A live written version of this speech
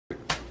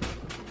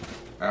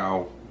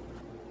Ow.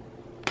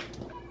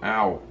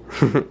 Ow.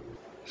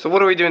 So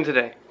what are we doing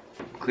today?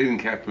 Cleaning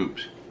cat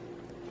poops.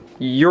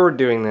 You're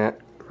doing that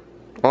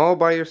all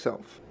by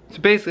yourself. So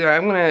basically,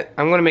 I'm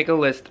gonna make a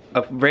list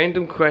of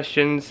random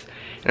questions,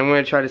 and I'm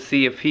gonna try to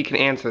see if he can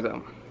answer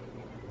them.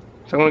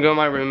 So I'm gonna go in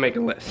my room and make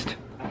a list.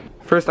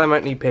 First, I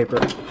might need paper.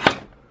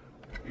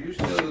 Use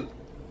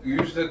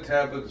the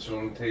tablets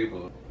on the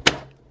table.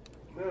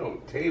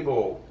 No,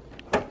 table.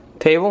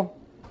 Table?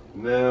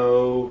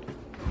 No.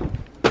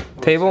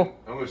 Table?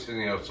 I'm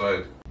sitting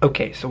outside.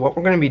 Okay, so what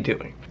we're gonna be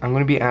doing, I'm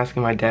gonna be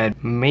asking my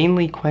dad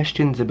mainly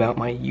questions about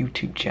my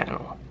YouTube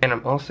channel. And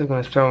I'm also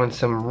gonna throw in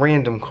some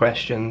random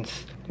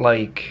questions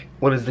like,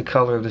 what is the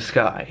color of the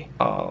sky?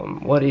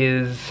 What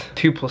is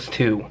 2 +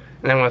 2?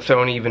 And I'm gonna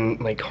throw in even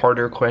like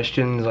harder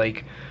questions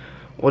like,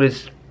 what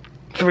is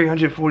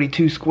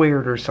 342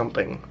 squared or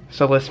something?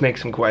 So let's make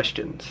some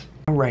questions.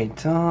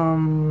 Alright,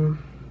 how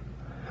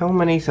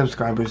many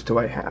subscribers do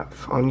I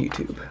have on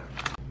YouTube?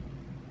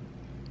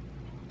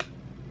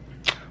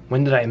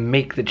 When did I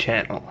make the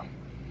channel?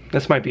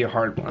 This might be a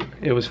hard one.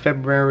 It was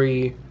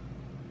February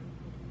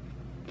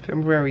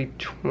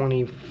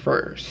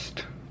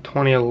 21st,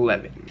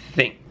 2011. I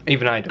think.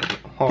 Even I don't know.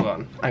 Hold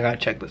on. I gotta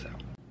check this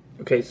out.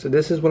 Okay, so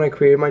this is when I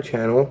created my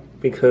channel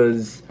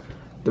because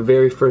the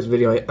very first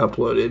video I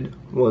uploaded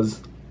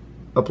was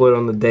uploaded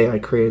on the day I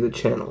created the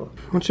channel.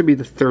 What should be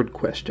the third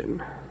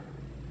question?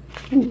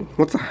 Ooh,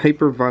 what's a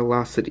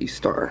hypervelocity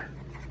star?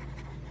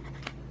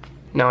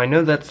 Now I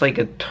know that's like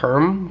a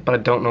term, but I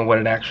don't know what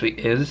it actually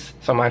is,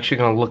 so I'm actually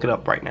gonna look it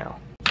up right now.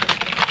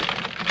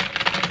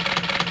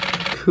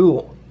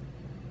 Cool.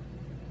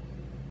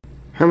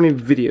 How many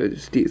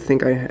videos do you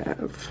think I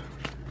have?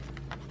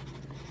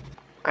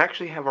 I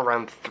actually have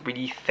around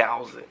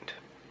 3,000.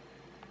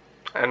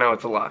 I know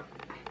it's a lot.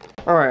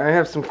 Alright, I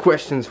have some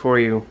questions for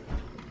you.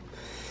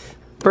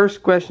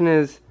 First question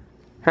is,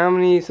 how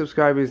many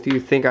subscribers do you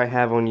think I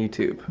have on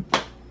YouTube?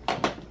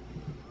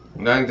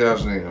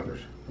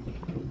 9,800.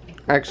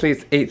 Actually,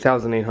 it's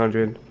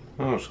 8,800.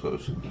 Oh, it's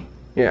close.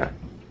 Yeah.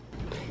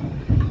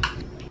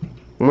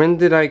 When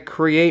did I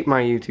create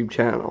my YouTube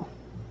channel?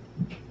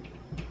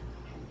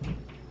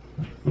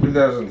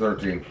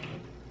 2013.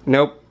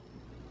 Nope.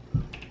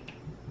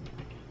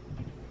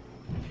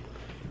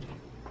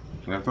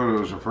 I thought it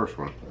was the first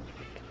one.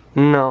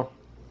 No.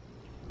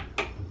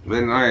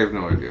 Then I have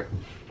no idea.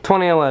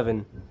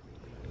 2011.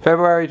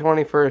 February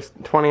 21st,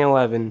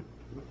 2011.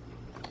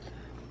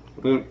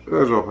 That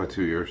was off by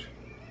 2 years.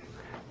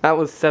 That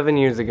was 7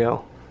 years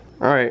ago.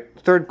 Alright,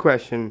 third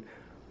question.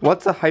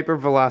 What's a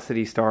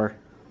hypervelocity star?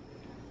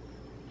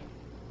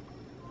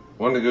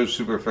 One that goes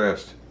super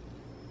fast.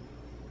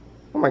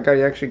 Oh my god,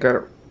 you actually got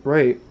it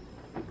right.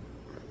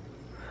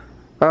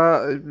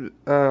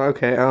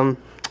 Okay,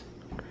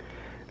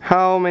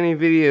 how many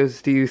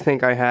videos do you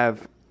think I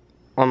have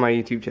on my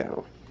YouTube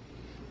channel?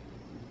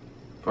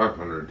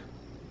 500.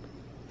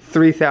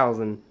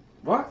 3,000.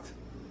 What?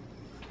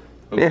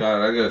 Oh Yeah.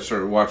 god, I gotta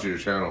start watching your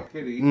channel.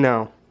 Kitty.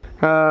 No.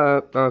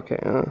 Okay,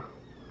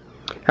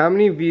 how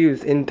many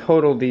views in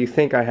total do you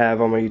think I have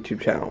on my YouTube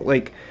channel?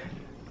 Like,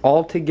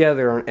 all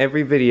together on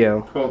every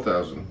video.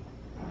 12,000.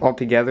 All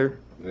together?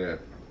 Yeah.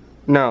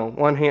 No,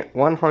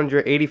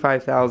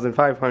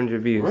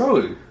 185,500 views.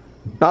 Really?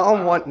 Not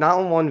on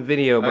one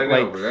video, but I know,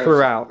 like but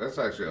throughout. That's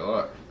actually a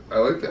lot. I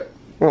like that.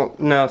 Well,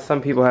 no,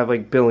 some people have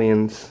like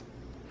billions.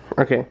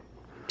 Okay.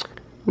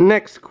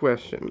 Next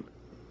question.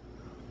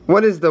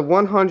 What is the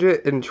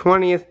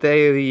 120th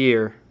day of the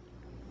year?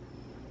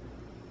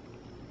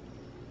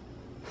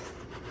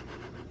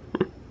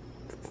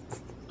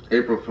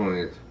 April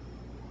 20th.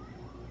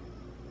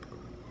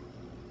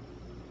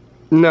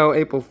 No,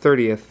 April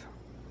 30th.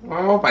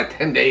 Oh, by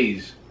 10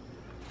 days.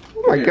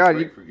 Oh my god,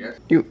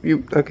 you,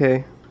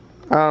 okay.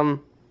 I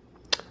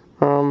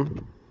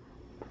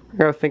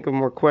gotta think of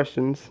more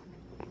questions.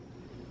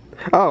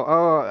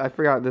 Oh, I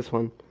forgot this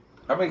one.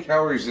 How many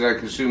calories did I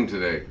consume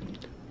today?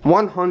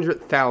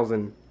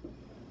 100,000.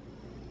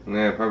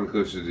 Nah, probably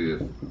closer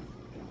to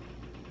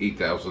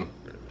 8,000.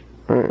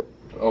 Alright.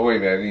 Oh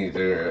wait, man, I didn't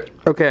do that.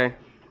 Okay,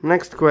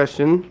 next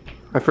question.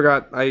 I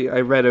forgot, I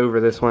read over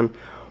this one.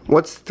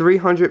 What's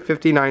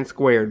 359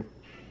 squared?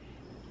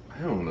 I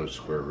don't know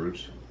square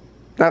roots.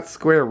 Not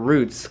square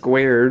roots,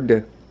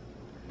 squared.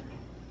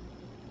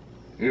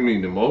 You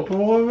mean the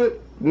multiple of it?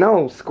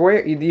 No,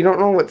 square. You don't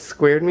know what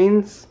squared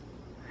means?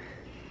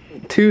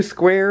 2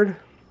 squared?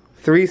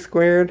 3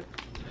 squared?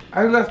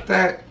 I left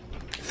that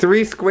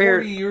 3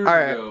 squared. 40 years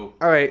Alright, ago.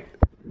 alright.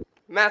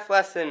 Math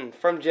lesson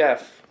from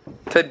Jeff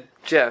to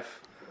Jeff.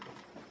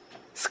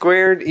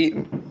 Squared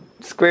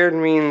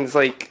means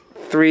like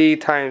 3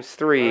 times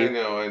 3. I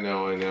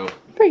know. No,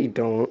 you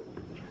don't.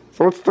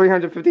 So what's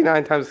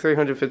 359 times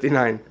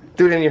 359?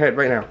 Do it in your head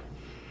right now.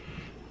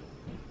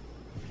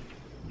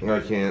 I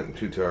can't. I'm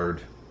too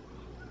tired.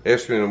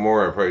 Ask me no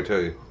more, I'll probably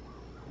tell you.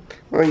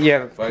 Well,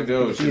 yeah, If I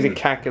do, it's use a in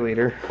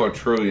calculator.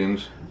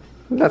 quadrillions.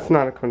 That's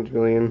not a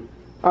quadrillion.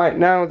 Alright,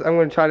 now I'm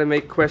going to try to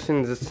make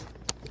questions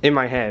in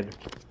my head.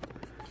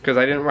 Because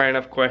I didn't write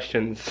enough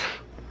questions.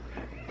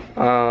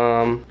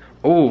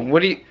 Oh,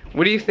 what do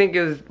you think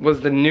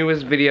was the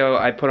newest video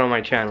I put on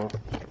my channel?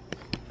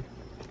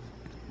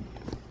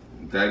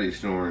 Daddy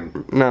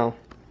snoring. No.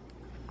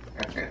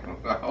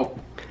 Oh.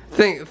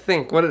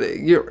 Think. What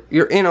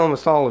you're in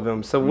almost all of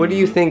them. So what do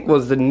you think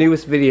was the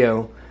newest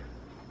video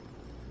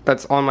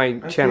that's on my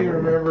channel? I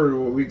can't remember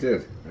what we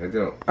did. I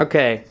don't.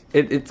 Okay,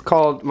 it's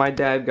called "My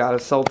Dad Got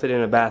Assaulted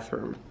in a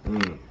Bathroom."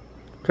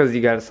 Because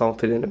you got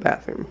assaulted in a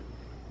bathroom.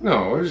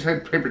 No, I just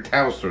had paper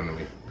towels thrown at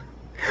me.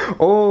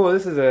 Oh,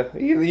 this is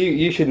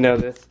you should know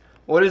this.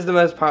 What is the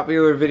most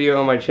popular video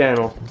on my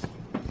channel?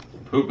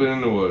 Pooping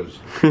in the woods.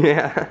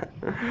 Yeah,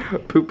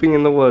 pooping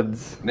in the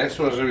woods. Next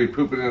one's gonna be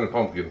pooping in a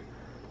pumpkin.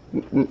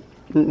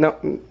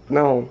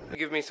 No.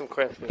 Give me some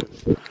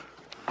questions.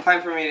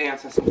 Time for me to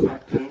answer some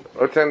questions.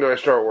 What time do I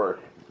start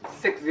work?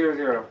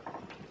 6:00.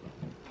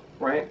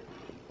 Right?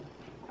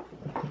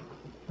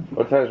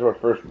 What time's my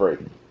first break?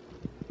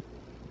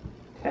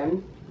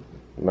 10?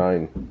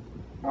 9.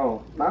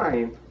 Oh,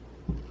 9.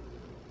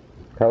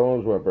 How long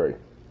is my break?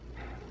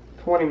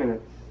 20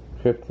 minutes.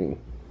 15.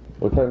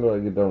 What time do I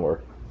get done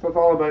work? So it's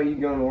all about you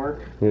going to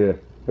work? Yeah.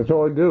 That's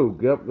all I do.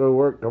 Get up, go to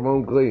work, come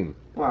home clean.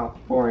 Wow,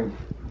 boring.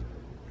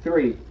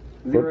 3.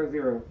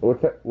 0.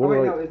 What Oh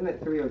wait, no, isn't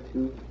it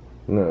 3:02?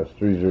 No, it's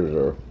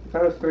 3:00. I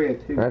thought it was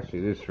 3:02. Actually,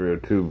 it is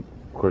 3:02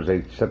 because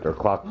they set their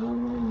clock.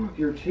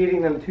 You're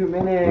cheating them 2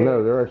 minutes.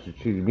 No, they're actually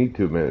cheating me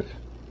 2 minutes.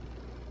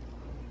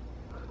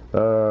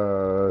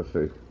 Let's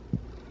see.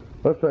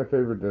 What's my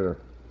favorite dinner?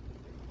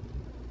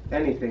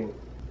 Anything.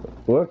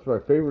 What's my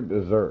favorite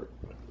dessert?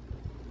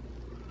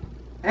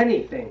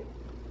 Anything.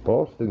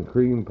 Boston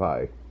cream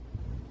pie.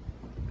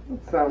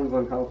 That sounds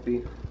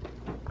unhealthy.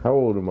 How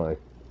old am I?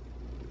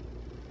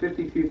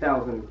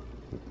 52,000.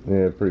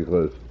 Yeah, pretty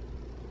close.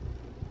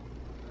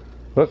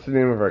 What's the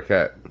name of our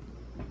cat?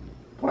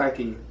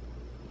 Blackie.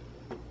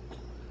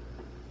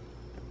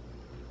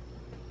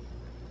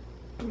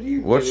 What do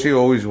you What's do? she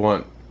always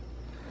want?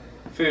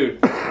 Food.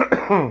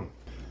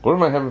 What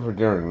am I having for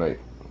dinner tonight?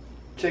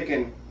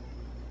 Chicken.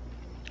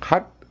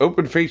 Hot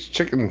open-faced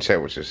chicken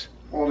sandwiches.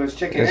 Well, there's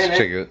chicken in It's it.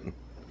 chicken.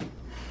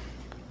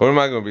 What am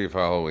I going to be for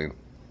Halloween?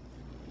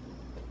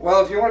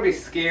 Well, if you want to be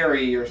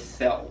scary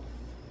yourself.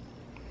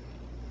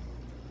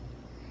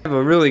 I have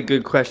a really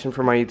good question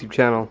for my YouTube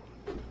channel.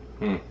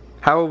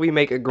 How will we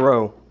make it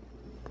grow?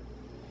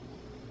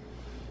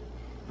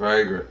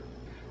 Viagra.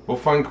 We'll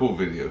find cool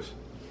videos.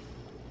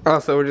 Oh,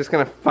 so we're just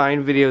gonna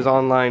find videos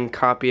online,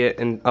 copy it,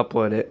 and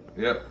upload it.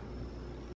 Yep.